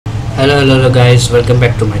Hello guys, welcome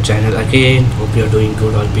back to my channel again. Hope you are doing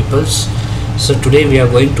good, all peoples. So today we are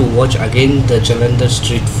going to watch again the Jalandhar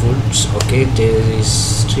street foods. Okay, there is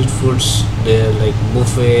street foods, there are like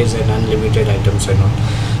buffets and unlimited items and all.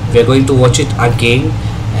 We are going to watch it again,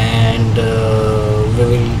 and we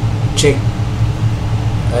will check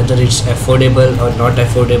whether it's affordable or not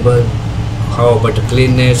affordable, how about the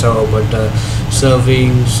cleanness, how about the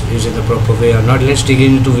servings, is in the proper way or not. Let's dig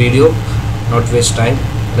into video, not waste time.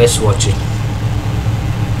 Let's watch it.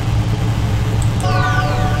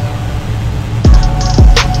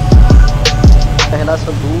 पहला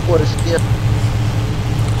संदूक और इसके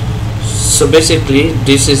So basically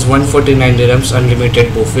this is 149 dirhams unlimited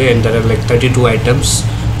buffet, and there are like 32 items.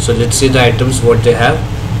 So let's see the items what they have.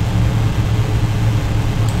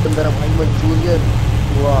 अंदर भाई Manchurian,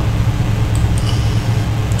 वाह,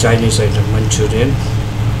 Chinese item Manchurian.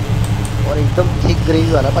 और एकदम thick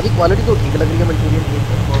gravy वाला। भाई क्वालिटी तो ठीक लग रही है मंचूरियन की।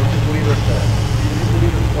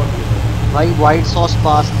 भाई वाइट सॉस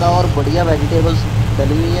पास्ता और बढ़िया वेजिटेबल्स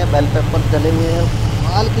डली हुई है, बेल पेपर डले हुए हैं,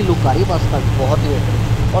 माल की लुक आ रही पास्ता की, बहुत ही बेहतरीन।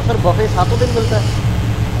 और सर बफे सातों दिन मिलता है।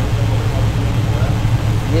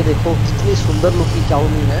 ये देखो कितनी सुंदर लुक की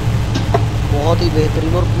चाउमीन है, बहुत ही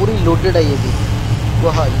बेहतरीन और पूरी लोडेड है ये भी।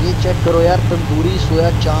 वाह, ये चेक करो यार, तंदूरी सोया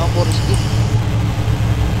चाप और इसकी।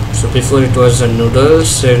 So before it was the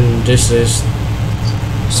noodles, and this is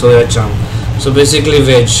soya chunk. So basically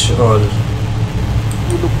veg all.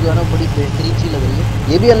 ये लुक जो है ना बड़ी बेहतरीन सी लग रही है।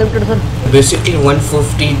 ये भी अनलिमिटेड सर, Basically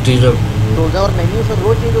 150 dirham. रोज़ा और मेन्यू सर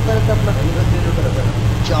रोज चेंज होता रहता है अपना।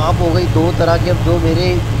 चाप हो गई दो तरह की। अब जो मेरे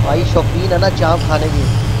भाई शौकीन है ना चाप खाने की,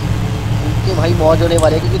 उनके भाई मौज होने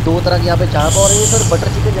वाले हैं, क्योंकि दो तरह की यहाँ पे चाप। और ये सर बटर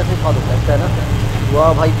चिकन जैसे खा होता है ना। वाह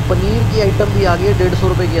भाई, पनीर की आइटम भी आ गई है 150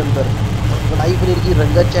 रुपये के अंदर। कढ़ाई पनीर की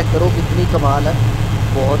रंगत चेक करो कितनी कमाल है,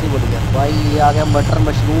 बहुत ही बढ़िया। भाई ये आ गया मटर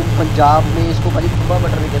मशरूम, पंजाब में इसको भाई कुब्बा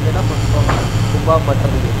मटर भी कहते हैं ना, कुब्बा मटर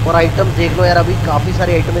भी। और आइटम देख लो यार, अभी काफ़ी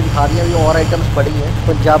सारी आइटमें दिखा दी हैं, अभी और आइटम्स पड़ी हैं।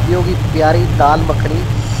 पंजाबियों की प्यारी दाल मखनी,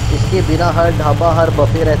 इसके बिना हर ढाबा हर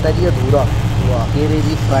बफे रहता है जी अधूरा। वाह, ये रही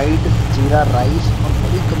जी फ्राइड जीरा राइस, और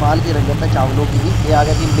बड़ी कमाल की रंगत है चावलों की भी। ये आ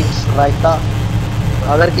गया जी मिक्स रायता।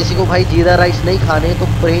 अगर किसी को भाई जीरा राइस नहीं खाने तो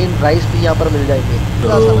प्लेन राइस भी यहाँ पर मिल जाएंगे।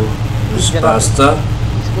 पास्ता,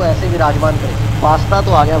 इसको ऐसे विराजमान करें। पास्ता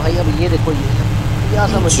तो आ गया भाई। अब ये देखो ये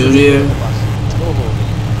मंचूरियन, ओहो,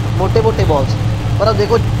 मोटे मोटे बॉल्स। और अब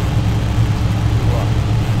देखो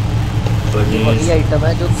वही आइटम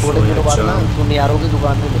है जो थोड़े दिनों बाद ना सुनियारों की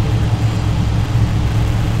दुकान में मिलेगी।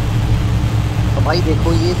 तो भाई देखो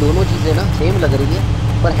ये दोनों चीज़ें ना सेम लग रही है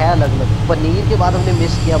पर है अलग अलग। पनीर के बाद हमने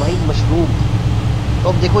मिस किया भाई मशरूम। तो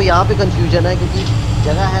अब देखो यहाँ पे कंफ्यूजन है, क्योंकि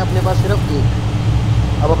जगह है अपने पास सिर्फ एक।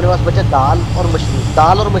 अब अपने पास बचा दाल और मशरूम।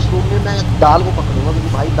 दाल और मशरूम में मैं दाल को पकड़ूंगा, क्योंकि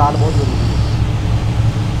भाई दाल बहुत ज़रूरी है।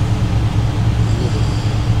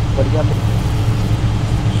 बढ़िया।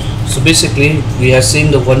 So basically we are seeing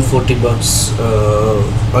the 140 bucks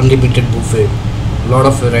unlimited buffet, lot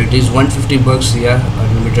of varieties. 150 bucks, yeah,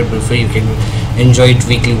 unlimited buffet, you can enjoy it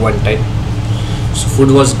weekly one time. So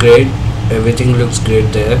food was great, everything looks great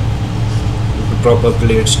there, proper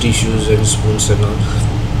plates, tissues and spoons and all.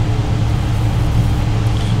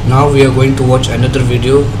 Now we are going to watch another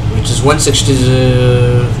video which is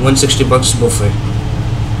 160 bucks buffet.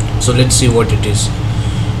 So let's see what it is.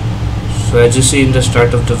 So as you see in the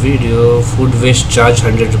start of the video, food waste charge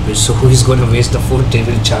 100 rupees. So who is going to waste the food? They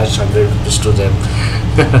will charge 100 rupees to them.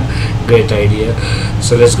 Great idea.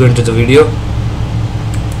 So let's go into the video.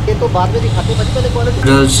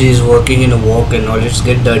 Girl, she is working in a wok and all. It's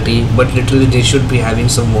get dirty, but literally they should be having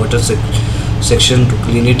some water section to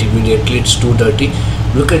clean it immediately. It's too dirty.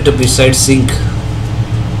 Look at the beside sink.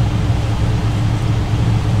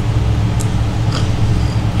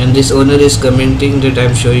 And this owner is commenting that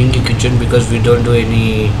I'm showing the kitchen because we don't do any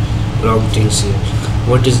wrong things here.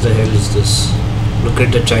 What is the hell is this? Look at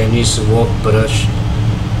the Chinese wok brush,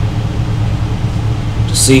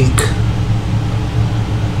 the sink.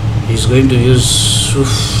 He's going to use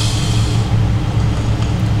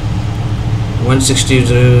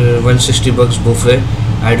 160 bucks buffet.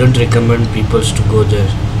 I don't recommend people to go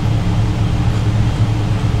there.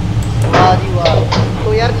 वाह जी वाह। तो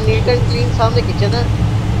यार neat and clean सामने kitchen है,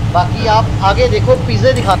 बाकी आप आगे देखो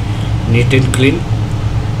पिज़्ज़े दिखा। Neat and clean.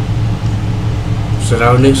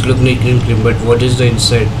 Surroundings look neat and clean, but what is the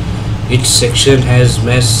inside? Each section has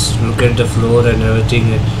mess. Look at the floor and everything.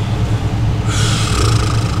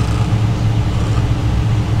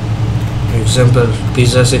 Example,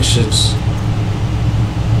 pizza sections.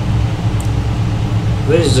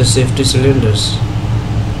 Where is the safety cylinders?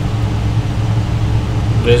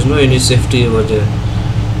 There is no any safety over there.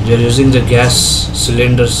 They are using the gas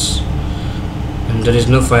cylinders and there is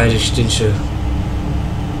no fire extinguisher.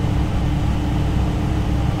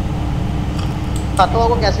 खाता हूँ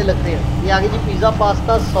आपको कैसे लगते हैं। ये आगे जी pizza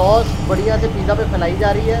pasta sauce बढ़िया से पिज़्ज़ा पे फैलाई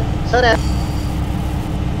जा रही है sir.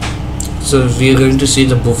 So we are going to see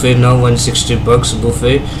the buffet now. $160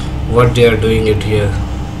 buffet. What they are doing it here?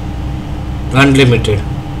 Unlimited.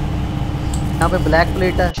 यहाँ पे ब्लैक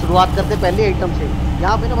प्लेट है। शुरुआत करते पहले आइटम से।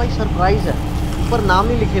 यहाँ पे ना भाई सरप्राइज है, ऊपर नाम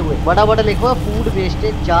नहीं लिखे हुए, बड़ा बड़ा लिखा हुआ फूड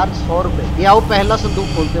वेस्टेज चार्ज 100 रुपये। ये आओ पहला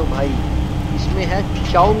संदूक खोलते हो भाई, इसमें है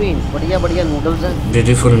चाउमीन, बढ़िया बढ़िया नूडल्स हैं,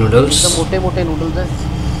 ब्यूटीफुल नूडल्स, मोटे मोटे नूडल्स हैं।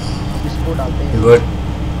 इसको डालते हैं। But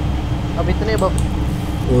अब इतने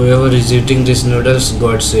whoever is eating these noodles,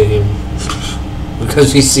 God save him,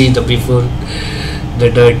 because we see the people, the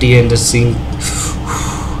dirty and the sink.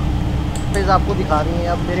 आपको दिखा रही हैं।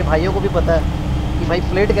 अब मेरे भाइयों को भी पता है कि भाई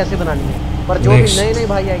प्लेट कैसे बनानी है, पर जो भी नए नए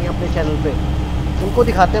भाई आएंगे अपने चैनल पे उनको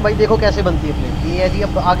दिखाते हैं भाई देखो कैसे बनती है प्लेट। ये है जी,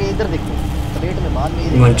 अब आगे इधर देखो प्लेट में बाद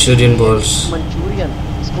में मंचूरियन बॉल्स, मंचूरियन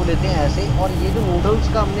इसको लेते हैं ऐसे, और ये जो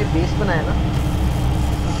नूडल्स का हमने बेस बनाया ना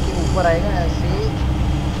उसके ऊपर आएगा ऐसे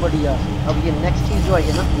बढ़िया। अब ये नेक्स्ट चीज़ जो आई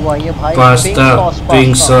है ना वो आई है भाई पास्ता,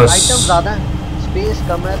 पिंक सॉस। आइटम ज़्यादा है, स्पेस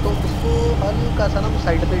कम है, तो उसको हल्का सा ना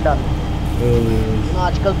साइड पे डाल देते हैं।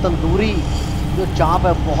 आजकल तंदूरी जो चाप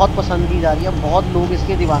है बहुत पसंद की जा रही है, बहुत लोग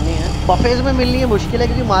इसके दीवाने हैं। बफेज में मिलनी है मुश्किल है,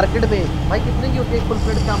 क्योंकि मार्केट में भाई कितने की होती है फुल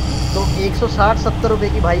प्लेट चाप, तो 160-70 रुपये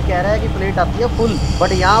की भाई कह रहा है कि प्लेट आती है फुल,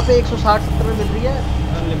 बट यहाँ पे 160-70 में मिल रही है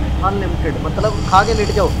अनलिमिटेड, मतलब खा के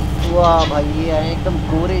लेट जाओ। वाह भाई ये है एकदम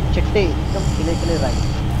गोरे चिट्टे एकदम खिले खिले राइस।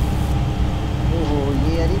 ओहो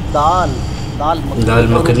ये यानी दाल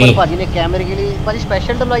मखनी। भाजी ने कैमरे के लिए भाजी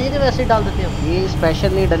स्पेशल डलवाई है कि वैसे ही डाल देते हैं? ये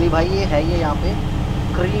स्पेशल नहीं डली भाई, ये है ये यहाँ पे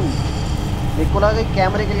क्रीम। देखो लगा कि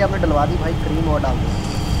कैमरे के लिए आपने डलवा दी भाई, क्रीम और डाल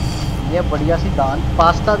दी। ये बढ़िया सी दाल,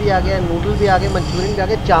 पास्ता भी आ गया, नूडल भी आ गए, मंचूरियन भी आ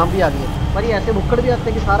गए, चाप भी आ गई। पर ये ऐसे भुक्कड़ भी आते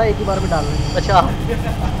हैं कि सारा एक ही बार में डाल रहे हैं। अच्छा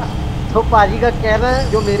तो पाजी का कहना है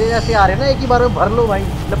जो मेरे जैसे आ रहे हैं ना एक ही बार में भर लो भाई,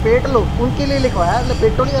 लपेट लो, उनके लिए लिखवाया।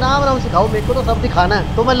 लपेटो नहीं, आराम आराम से खाओ, मेरे को तो सब दिखाना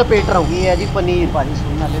है तो मैं लपेट रहा हूँ। ये है जी पनीर। पाजी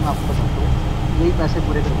सुनना ले, मैं आपको बताता हूँ, यही पैसे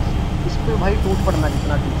पूरे करो इस पर भाई, टूट पड़ना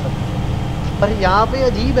जितना टूट सकता। पर यहाँ पे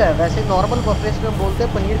अजीब है, वैसे नॉर्मल बफेस में हम बोलते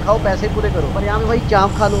हैं पनीर खाओ पैसे पूरे करो, पर यहाँ पे भाई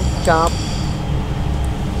चाप खा लो, चाप।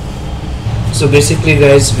 So basically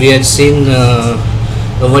guys, we had seen a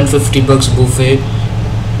 $150 buffet,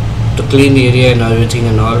 the clean area and everything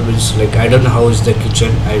and all, which like I don't know how is the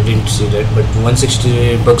kitchen, I didn't see that, but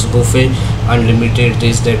 $160 buffet, unlimited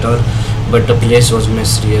this that all, but the place was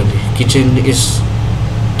mess really. Kitchen is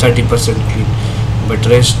 30% clean,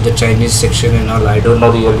 but rest the Chinese section and all I don't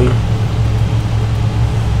know really.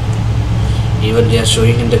 Even they are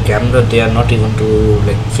showing in the camera, they are not even to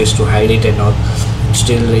like face to hide it and all,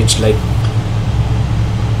 still it's like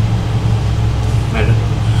I don't know.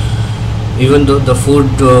 Even though the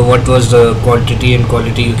food what was the quantity and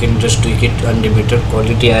quality, you can just tweak it unlimited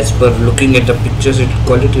quality as per looking at the pictures, it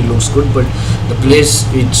quality looks good, but the place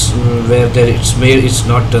it's where there it's made it's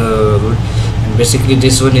not good. And basically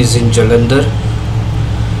this one is in Jalandhar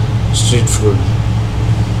street food.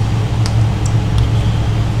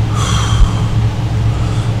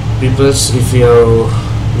 Peoples, if you are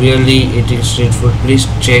really eating street food, please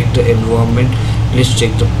check the environment, please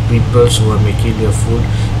check the peoples who are making their food,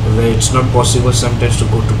 where it's not possible sometimes to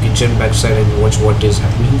go to kitchen backside and watch what is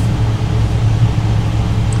happening.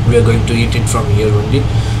 We are going to eat it from here only,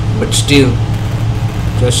 but still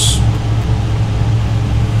just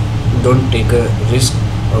don't take a risk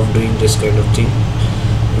of doing this kind of thing.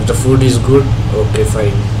 If the food is good, okay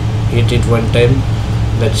fine, eat it one time,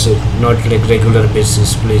 that's it, not like regular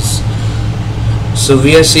basis please. So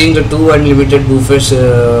we are seeing the two unlimited buffets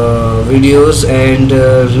videos, and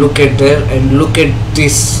look at there and look at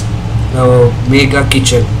this mega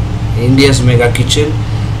kitchen, India's mega kitchen,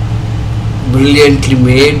 brilliantly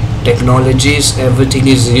made, technologies, everything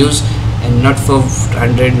is used, and not for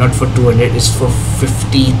 100, not for 200, it's for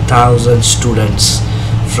 50,000 students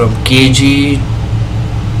from KG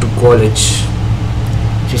to college.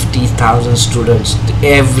 50,000 students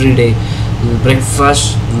every day,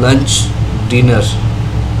 breakfast, lunch, dinner,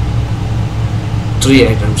 3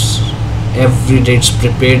 items every day. It's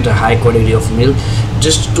prepared the high quality of meal,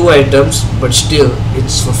 just 2 items, but still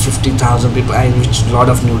it's for 50,000 people, and which lot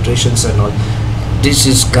of nutritions and all. This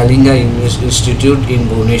is Kalinga Institute in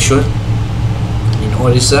Bhubaneswar in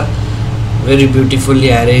Orissa, very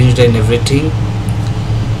beautifully arranged and everything.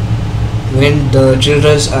 When the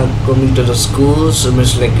children are coming to the schools,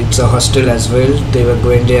 it's like it's a hostel as well,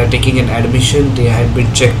 they are taking an admission, they had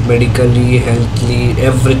been checked medically, healthily,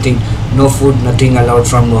 everything, no food, nothing allowed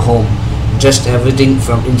from the home, just everything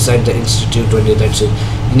from inside the institute only, that's it.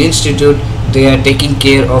 In institute They are taking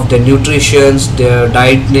care of their nutrition, their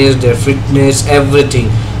dietness, their fitness, everything.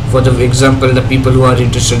 For the example, the people who are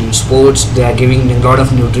interested in sports, they are giving a lot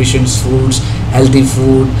of nutritious foods, healthy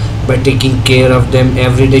food, by taking care of them,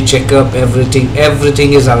 everyday checkup,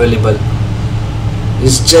 everything is available.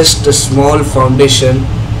 It's just a small foundation.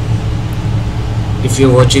 If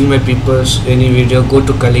you're watching my people's any video, go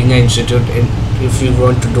to Kalinga Institute, and if you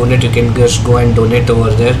want to donate, you can just go and donate over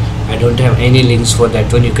there. I don't have any links for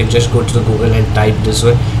that one. You can just go to the Google and type this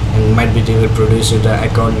one, and might be they will produce you the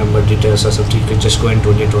account number details or something. You can just go and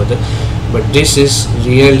donate over there. But this is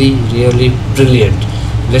really brilliant.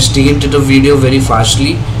 Let's dig into the video very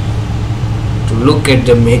fastly to look at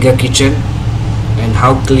the mega kitchen and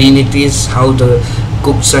how clean it is, how the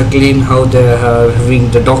cooks are clean, how they are having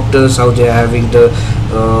the doctors, how they are having the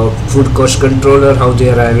food cost controller, how they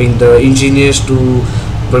are having the engineers to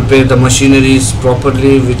prepare the machineries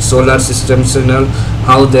properly with solar systems and all,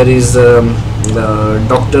 how there is the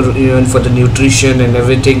doctor even for the nutrition and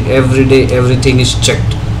everything. Every day everything is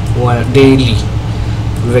checked daily,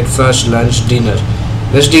 breakfast, lunch, dinner.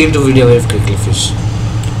 Let's dig into video very quickly, fish.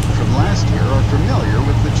 From last year are familiar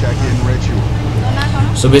with the check-in ritual.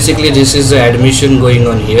 So basically this is the admission going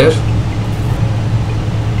on here.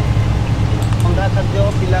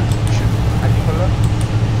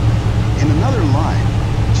 In another line,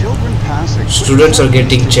 children pass a Students are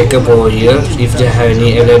getting checkup over here if they have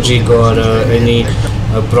any allergic or any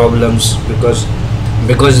problems, because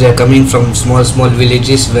they are coming from small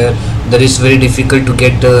villages where there is very difficult to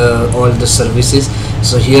get all the services.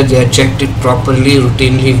 So here they are checked it properly,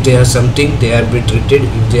 routinely. If they have something, they are be treated.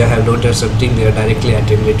 If they don't have something, they are directly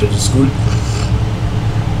attended to the school.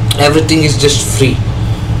 Everything is just free,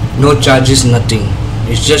 no charges, nothing.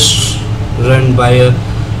 It's just run by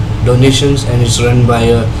donations, and it's run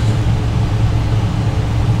by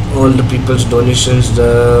all the people's donations,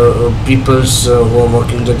 the people's who are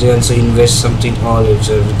working that they also invest something, all it's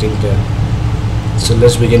everything there. So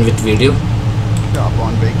let's begin with video. Up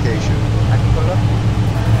on vacation.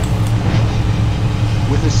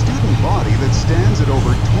 With a student body that stands at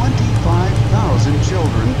over 25,000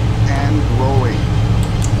 children and growing.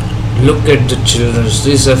 Look at the children.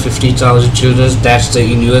 These are 50,000 children. That's the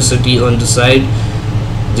university on the side.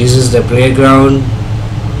 This is the playground.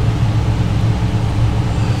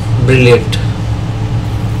 Brilliant.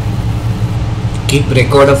 Keep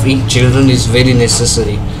record of each children is very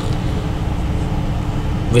necessary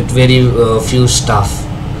with very few staff.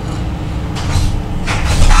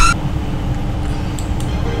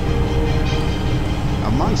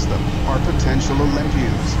 Amongst them are potential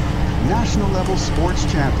Olympians, national level sports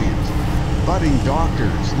champions, budding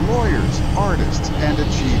doctors, lawyers, artists, and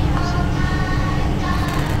achievers.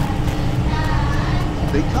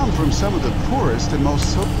 They come from some of the poorest and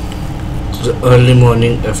most The early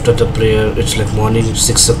morning after the prayer, it's like morning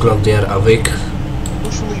 6 o'clock, they are awake.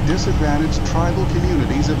 socially disadvantaged tribal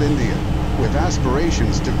communities of India, with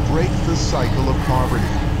aspirations to break the cycle of poverty.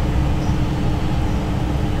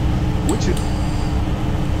 Which is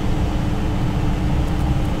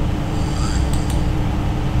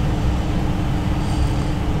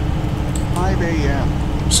 5 a.m.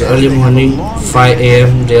 So early morning 5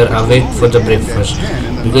 a.m. they are awake for the breakfast,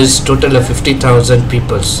 because total of 50,000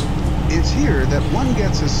 peoples. It's here that one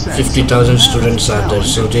gets a sense 50,000 students are there,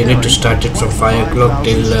 so they need to start it from 5 o'clock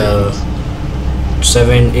till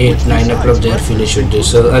 7, 8, 9 o'clock they are finished with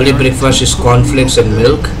this. So early breakfast is cornflakes and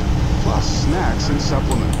milk, plus snacks and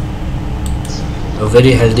supplements. a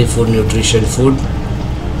very healthy food, nutrition food.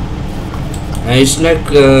 And it's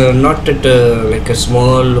like not at like a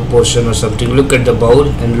small portion or something. Look at the bowl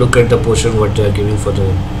and look at the portion what they are giving for the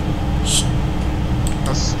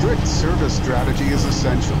A strict service strategy is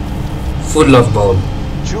essential. full of bowl.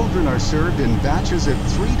 Children are served in batches at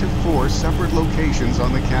 3 to 4 separate locations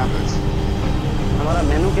on the campus. हमारा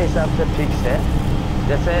मेनू के हिसाब से fix है।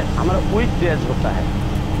 जैसे हमारा week days होता है,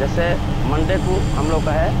 जैसे मंडे को हम लोग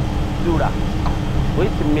का है चूड़ा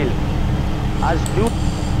विथ मिल्क। आज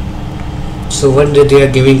So one day they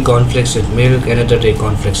are giving cornflakes with milk, another day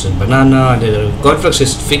cornflakes with banana, another cornflakes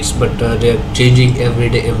is fixed, but they are changing every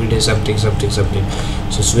day something. So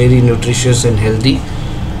it's very nutritious and healthy.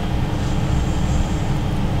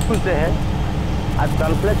 Tuesday है, आज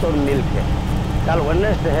cornflakes और milk है। कल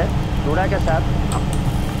Wednesday है, चूड़ा के साथ।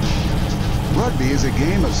 Rugby is a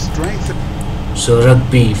game of strength So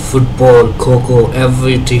rugby, football, kho-kho,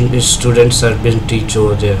 everything is students are being teach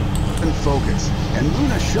over there. and focus, and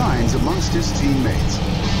Luna shines amongst his teammates.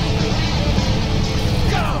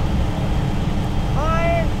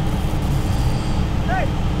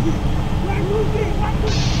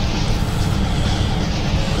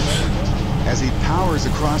 As he powers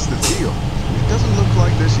across the field, look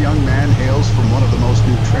like this young man hails from one of the most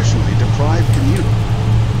nutritionally deprived communities.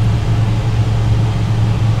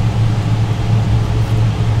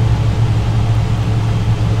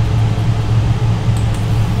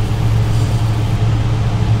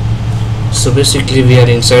 So basically we are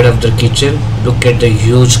inside of the kitchen. Look at the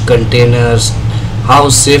huge containers, how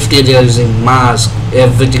safety they are using, mask,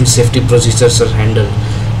 everything safety procedures are handled,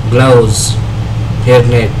 gloves,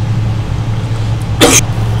 hairnet.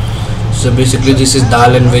 So basically this is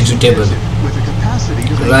dal and vegetable, With a capacity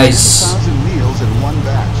to make rice. 10,000 meals in one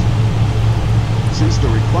batch. Since the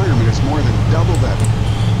requirement is more than double that.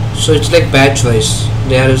 So it's like batch wise.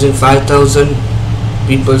 They are using 5,000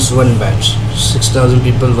 people's one batch, 6,000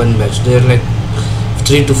 people one batch. They are like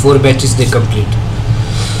 3 to 4 batches they complete.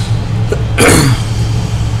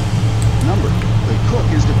 Number, the cook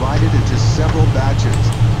is divided into several batches.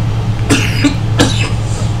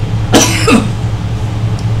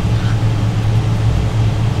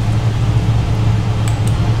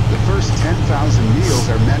 The first 10,000 meals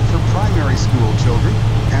are meant for primary school children,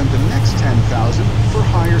 and the next 10,000 for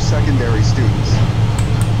higher secondary students.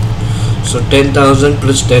 So 10,000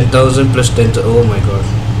 plus 10,000 plus 10,000. Oh my god.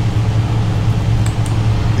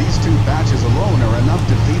 These two batches alone are enough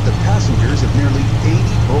to feed the passengers of nearly 80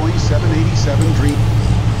 Boeing 787 Dream.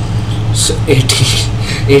 So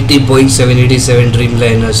 80 Boeing 787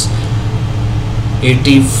 Dreamliners,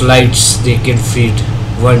 80 flights they can feed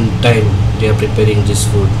one time. They are preparing this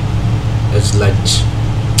food as lunch.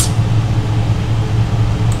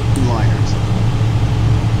 Liners.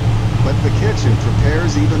 But the kitchen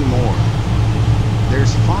prepares even more.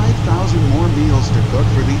 There's 5,000 more meals to cook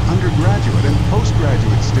for the undergraduate and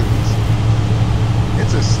postgraduate students.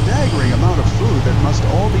 It's a staggering amount of food that must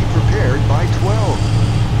all be prepared by 12.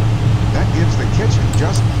 That gives the kitchen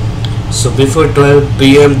just... So before 12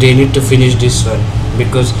 p.m. they need to finish this one,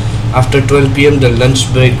 because after 12 p.m. the lunch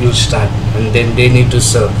break will start and then they need to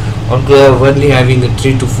serve. Or they are only having a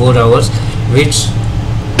 3 to 4 hours, which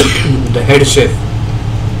the head chef,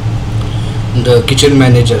 the kitchen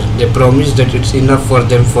manager, they promise that it's enough for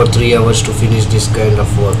them for 3 hours to finish this kind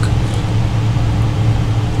of work.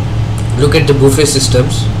 Look at the buffet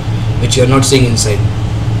systems which you are not seeing inside.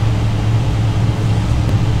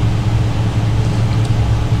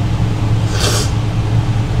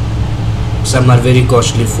 Some are very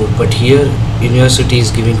costly food, but here university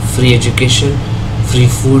is giving free education, free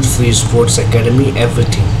food, free sports academy,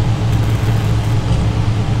 everything.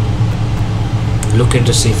 Look at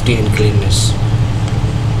the safety and cleanness.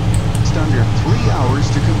 Just under 3 hours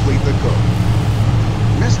to complete the cook.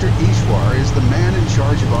 Mr. Ishwar is the man in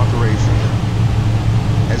charge of operations.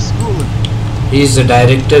 As school... He is the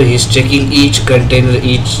director, he is checking each container,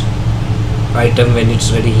 each item when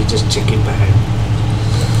it's ready, he just check it by hand.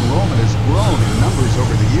 Enrollment has grown in numbers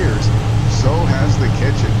over the years, so has the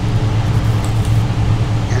kitchen.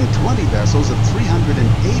 And 20 vessels of 380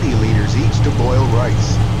 liters each to boil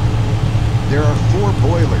rice. There are 4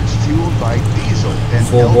 boilers fueled by diesel and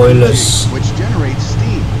 4 LPG, boilers. which generates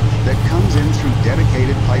steam that comes in through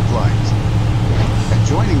dedicated pipelines.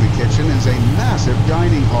 Adjoining the kitchen is a massive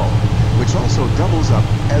dining hall, which also doubles up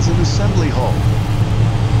as an assembly hall.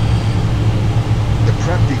 The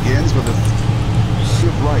prep begins with a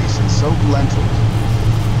of rice and soaked lentils.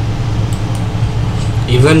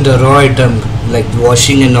 Even the raw item like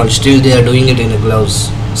washing and all, still they are doing it in a gloves,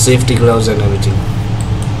 safety gloves and everything.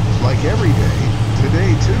 Like every day,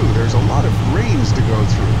 today too, there's a lot of grains to go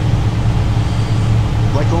through.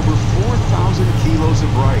 Like over 4,000 kilos of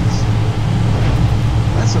rice.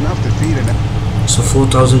 That's enough to feed an... So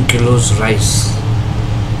 4,000 kilos rice.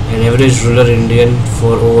 An average rural Indian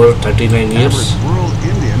for over 39 years. Average rural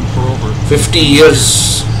Indian for over 50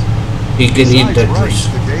 years he can eat Besides that rice,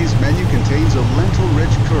 much. the day's menu contains a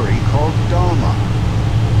lentil-rich curry called dalma.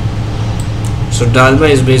 So dalma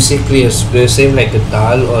is basically same like a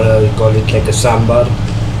dal, or we call it like a sambar,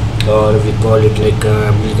 or we call it like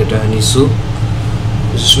a milk honey soup.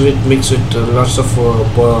 It's mixed with lots of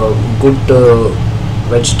good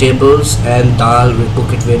vegetables and dal. We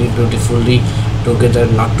cook it very beautifully together,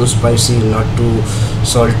 not too spicy, not too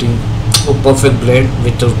salty. A perfect blend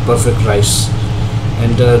with a perfect rice,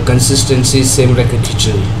 and the consistency is same like a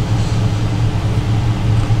khichdi.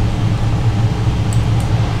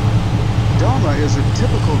 Dalma is a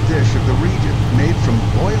typical dish of the region, made from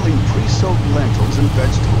boiling pre-soaked lentils and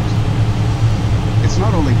vegetables. It's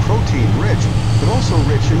not only protein rich, but also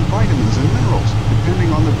rich in vitamins and minerals,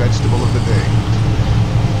 depending on the vegetable of the day.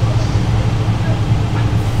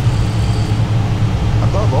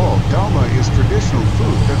 Above all, dalma is traditional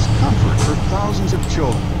food that's comfort for thousands of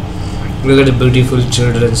children. Look at the beautiful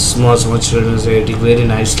children, small children, they are eating very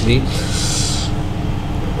nicely.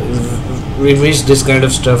 we missed this kind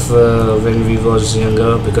of stuff when we was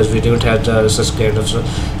younger, because we didn't have such kind of stuff.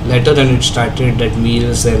 Later then it started that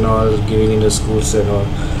meals and all giving in the schools and all,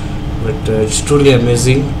 but it's truly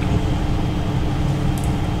amazing.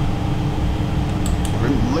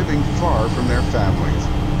 Living far from their families.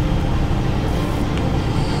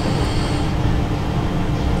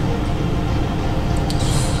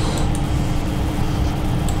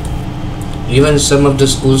 Even some of the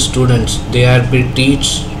school students, they are being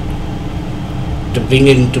teach to bring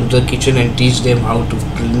it into the kitchen and teach them how to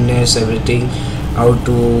cleanness everything, how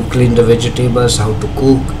to clean the vegetables, how to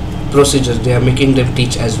cook procedures. They are making them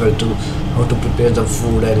teach as well to how to prepare the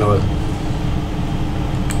food and all.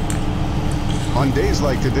 On days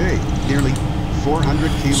like today, nearly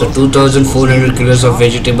 400 kilos. So 2,400 kilos of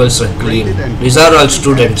vegetables are cleaned. These are all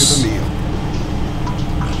students.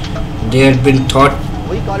 They had been taught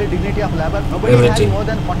We call it dignity of labor. Nobody everything. has more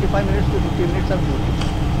than 45 minutes to 50 minutes of duty.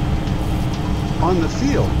 On the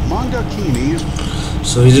field, Mondakini is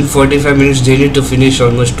So within 45 minutes they need to finish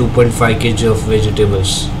almost 2.5 kg of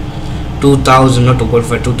vegetables. 2,000, not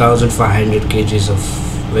 2.5, 2,500 kgs of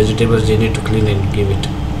vegetables they need to clean and give it.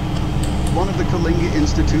 one of the Kalinga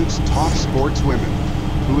Institute's top sportswomen,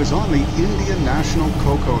 who is on the Indian national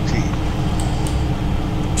Kho-Kho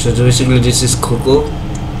team. So basically this is Coco,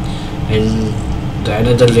 and the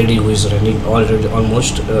another lady who is running already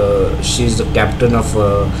almost. She's the captain of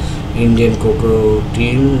Indian Kho-Kho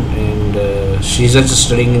team, and she's also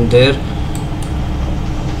studying in there.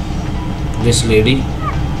 This lady.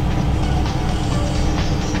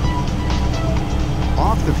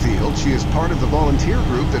 Off the field, she is part of the volunteer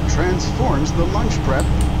group that transforms the lunch prep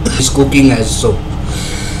Is cooking as so.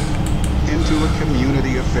 into a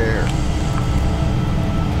community affair.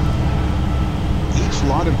 Each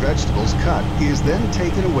lot of vegetables cut is then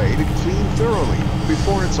taken away to clean thoroughly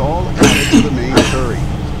before it's all added to the main curry.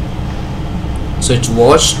 So it's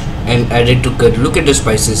washed and added to curry. Look at the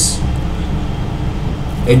spices.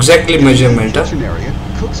 Exactly measurement. In the kitchen area,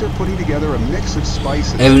 cooks are putting together a mix of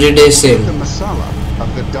spices. Every day same. The masala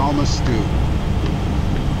of the dalma stew.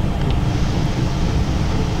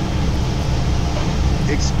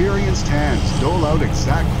 Experienced hands dole out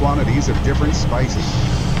exact quantities of different spices.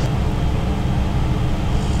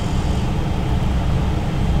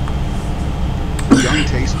 Young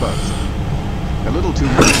taste buds. A little too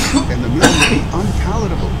much, and the meal will be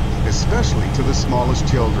unpalatable, especially to the smallest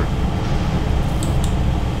children.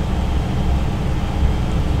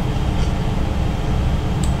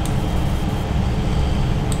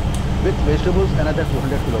 With vegetables, another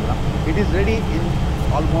 200 kilogram. It is ready in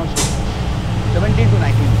almost 17 to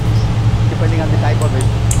 19 minutes, depending on the type of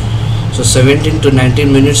vegetable. So 17 to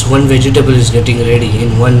 19 minutes one vegetable is getting ready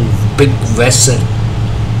in one big vessel.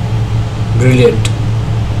 Brilliant.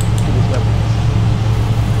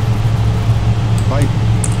 By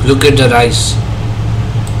Look at the rice.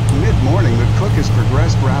 mid-morning, the cook has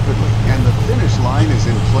progressed rapidly, and the finish line is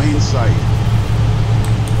in plain sight.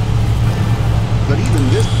 But even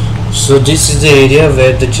this So this is the area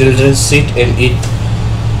where the children sit and eat.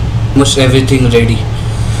 Almost everything ready.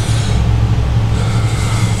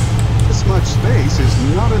 much space is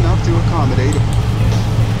not enough to accommodate.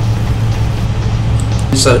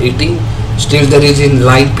 Are eating, still there is in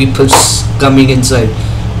line people coming inside.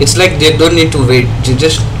 It's like they don't need to wait, they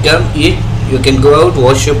just come, eat, you can go out,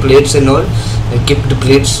 wash your plates and all, and keep the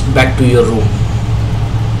plates back to your room.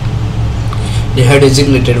 They had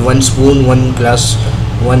designated one spoon, one glass,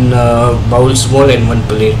 one bowl small and one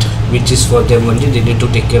plate, which is for them only. They need to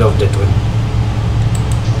take care of that one.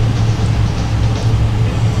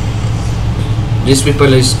 These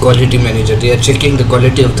people is quality manager. They are checking the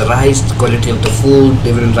quality of the rice, the quality of the food.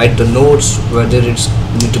 They will write the notes whether it's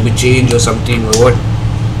need to be changed or something or what.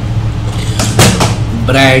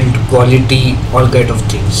 Brand, quality, all kind of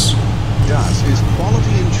things. Das is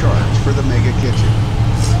quality in charge for the Mega Kitchen.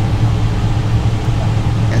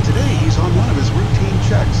 And today he's on one of his routine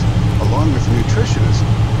checks, along with nutritionist.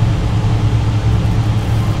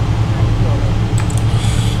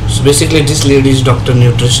 So basically this lady is doctor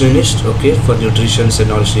nutritionist, okay, for nutrition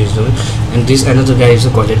and all she is doing. And this another guy is a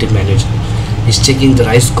quality manager. He's checking the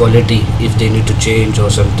rice quality, if they need to change or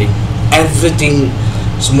something. Everything,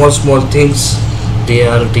 small things, they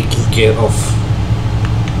are taking care of.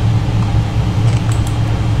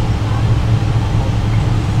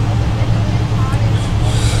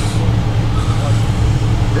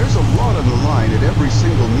 There's a lot on the line at every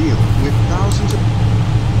single meal, with thousands of...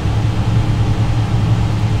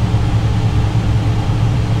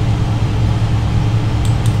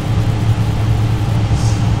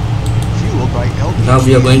 Now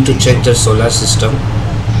we are going to check the solar system.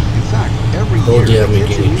 In fact, every Oh, year, they are the making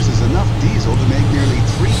kitchen it. uses enough diesel to make nearly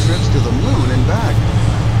 3 trips to the moon and back.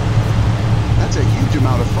 That's a huge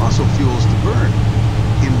amount of fossil fuels to burn.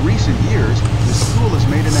 In recent years, the school has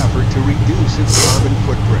made an effort to reduce its carbon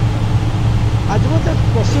footprint. As much as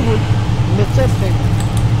possible, nature friendly.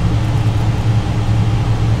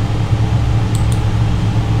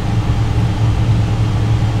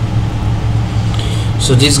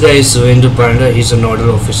 So this guy is Suvendu Panda. He's a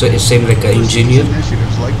nodal officer. He's same like an engineer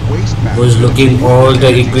Initiatives like waste who is management looking and all the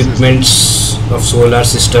energy systems. equipments of solar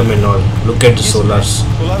system and all. Look at the solars.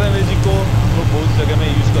 Solar energy को हम लोग बहुत जगह में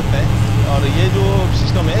use करते हैं और ये जो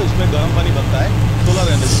सिस्टम है उसमें गर्म पानी बनता है सोलर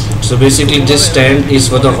एनर्जी से। So basically this tank is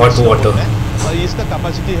for the hot water. और इसका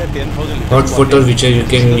कैपेसिटी है 10,000 litre. Hot water which you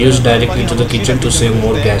can use directly to the kitchen to save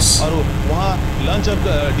more gas. और वहाँ लंच और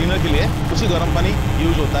डिनर के लिए उसी गर्म पानी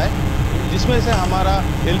यूज होता है जिसमें से हमारा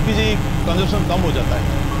एलपीजी कंजप्शन कम हो जाता है।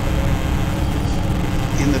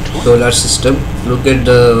 In the Solar system. Look at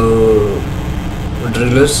the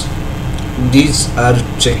drillers. These are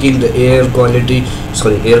checking the air quality.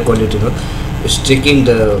 Sorry, air quality not. It's checking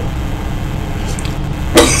the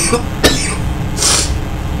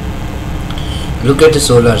look at the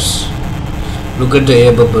solars. Look at the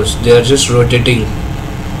air bubbles. They are just rotating.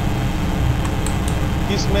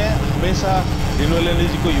 इसमें हमेशा renewable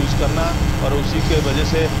energy को use करना और उसी के वजह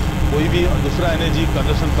से कोई भी दूसरा एनर्जी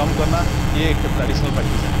कंजप्शन कम करना ये एक ट्रेडिशनल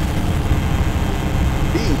प्रैक्टिस है।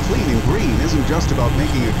 Being clean and green isn't just about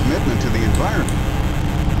making a commitment to the environment.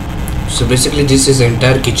 So basically this is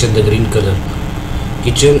entire kitchen, the green color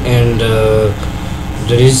kitchen, and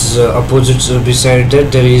there is opposite beside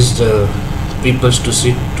that there is the peoples to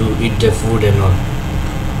sit to eat their food and all.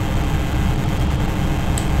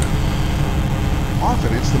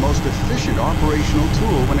 Often it's the most efficient operational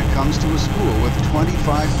tool when it comes to a school with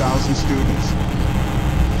 25,000 students.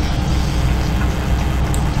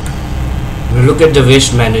 Now look at the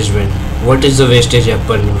waste management. What is the wastage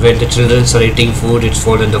happen when the children are eating food? It's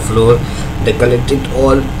fall on the floor. They collect it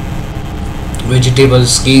all,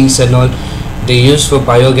 vegetables, skins and all. They use for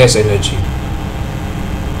biogas energy.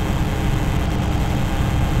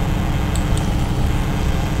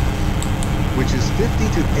 Which is 50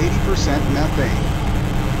 to 80% methane.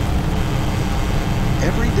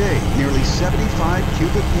 Every day, nearly 75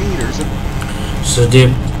 cubic meters of So they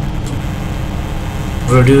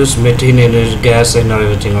produce methane energy, gas and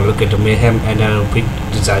everything. Or look at the mayhem anaerobic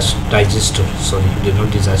digester. Sorry, they're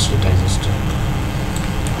not disaster digester.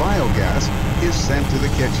 biogas is sent to the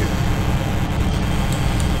kitchen.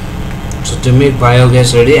 So they make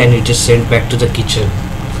biogas ready and it is sent back to the kitchen.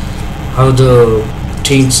 How the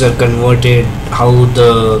things are converted, how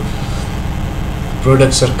the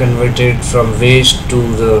products are converted from waste to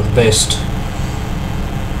the best.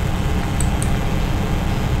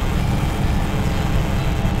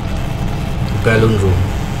 Balloon room.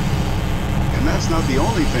 And that's not the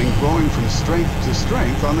only thing growing from strength to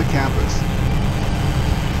strength on the campus.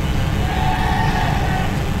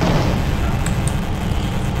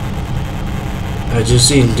 As you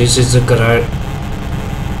see, this is the karate.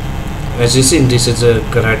 As you see, this is a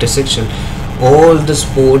karate section. All the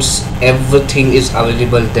sports, everything is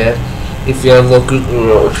available there. If you are working,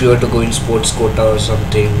 if you are to go in sports quota or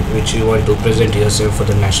something, which you want to present yourself for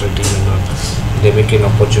the national team and all, they make an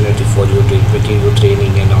opportunity for you to making you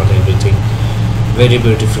training and all everything. Very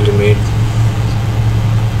beautifully made.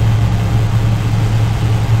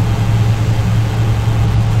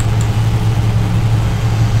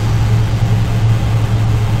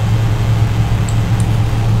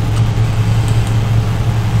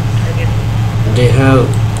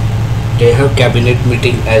 They have cabinet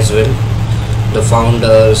meeting as well. The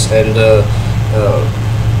founders and the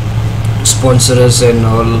sponsors and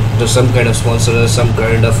all, the some kind of sponsors, some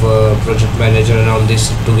kind of project manager and all this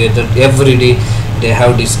together. Every day they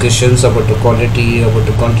have discussions about the quality, about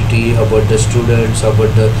the quantity, about the students,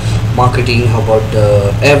 about the marketing, about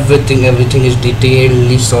the everything. Everything is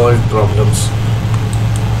detailedly solved problems.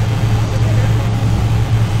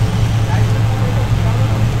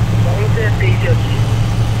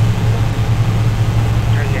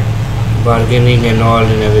 Bargaining and all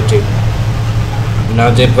and everything.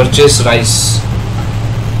 Now they purchase rice.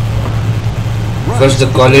 First the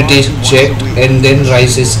quality is checked and then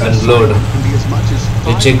rice is unloaded.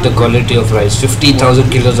 They check the quality of rice.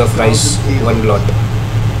 50,000 kilos of rice, one lot.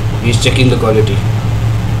 He is checking the quality.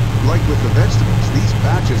 Like with the vegetables, these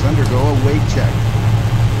batches undergo a weight check.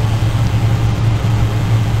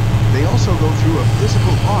 They also go through a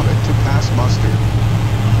physical audit to pass muster.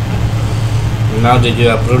 Now they give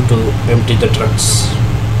approval to empty the trucks.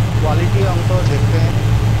 Quality हम तो देखते हैं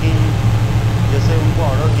कि जैसे उनको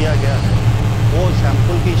order दिया गया है वो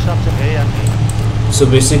सैंपल के हिसाब से है या नहीं? So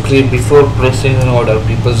basically, before placing an order,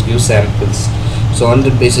 people give samples. So on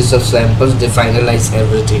the basis of samples, they finalize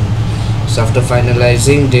everything. So after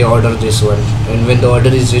finalizing, they order this one, and when the order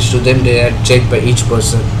is reached to them, they are checked by each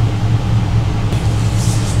person.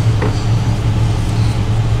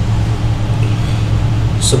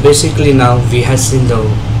 So basically, now we have seen the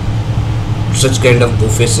such kind of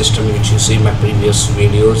buffet system which you see in my previous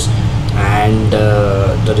videos and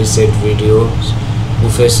the recent videos.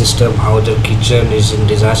 Buffet system, how the kitchen is in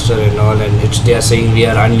disaster and all, and it's they are saying we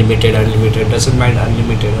are unlimited, doesn't mind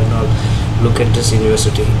unlimited and all. Look at this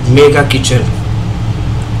university, mega kitchen,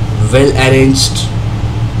 well arranged,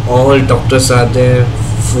 all doctors are there,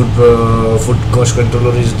 food cost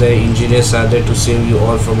controller is there, engineers are there to save you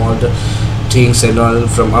all from all the things and all,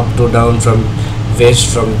 from up to down, from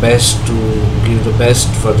waste, from best to give the best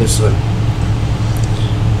for this one.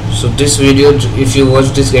 So this video, if you watch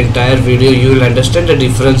this entire video, you will understand the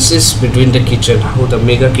differences between the kitchen, how the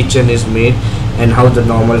mega kitchen is made and how the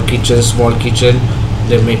normal kitchen, small kitchen,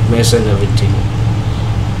 they make mess and everything.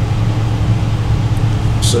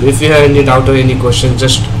 So if you have any doubt or any question,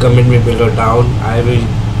 just comment me below down. I will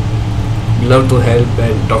love to help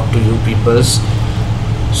and talk to you peoples.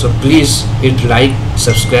 So please hit like,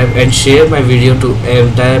 subscribe and share my video to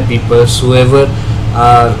entire peoples whoever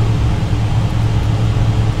are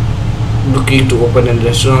looking to open a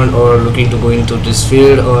restaurant or looking to go into this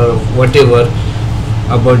field or whatever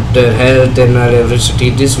about their health and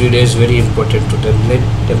everything. This video is very important to them. Let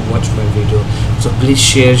them watch my video. So please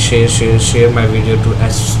share my video to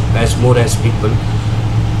as more as people,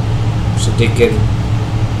 so they can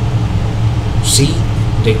see,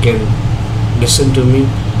 they can listen to me,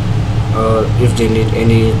 or if they need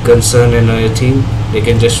any concern and anything, they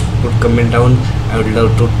can just put comment down. I would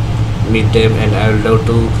love to meet them and I would love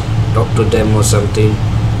to talk to them or something.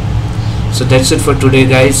 So that's it for today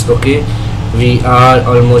guys. Okay, we are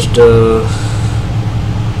almost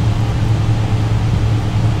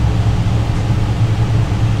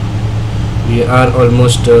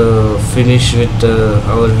finished with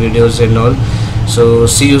our videos and all. So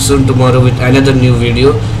see you soon tomorrow with another new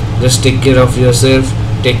video. Just take care of yourself,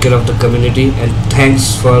 take care of the community, and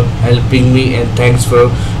thanks for helping me and thanks for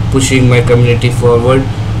pushing my community forward.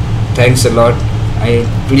 Thanks a lot. And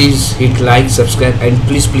please hit like, subscribe, and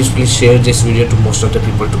please share this video to most of the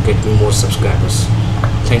people to get me more subscribers.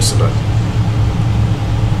 Thanks a lot.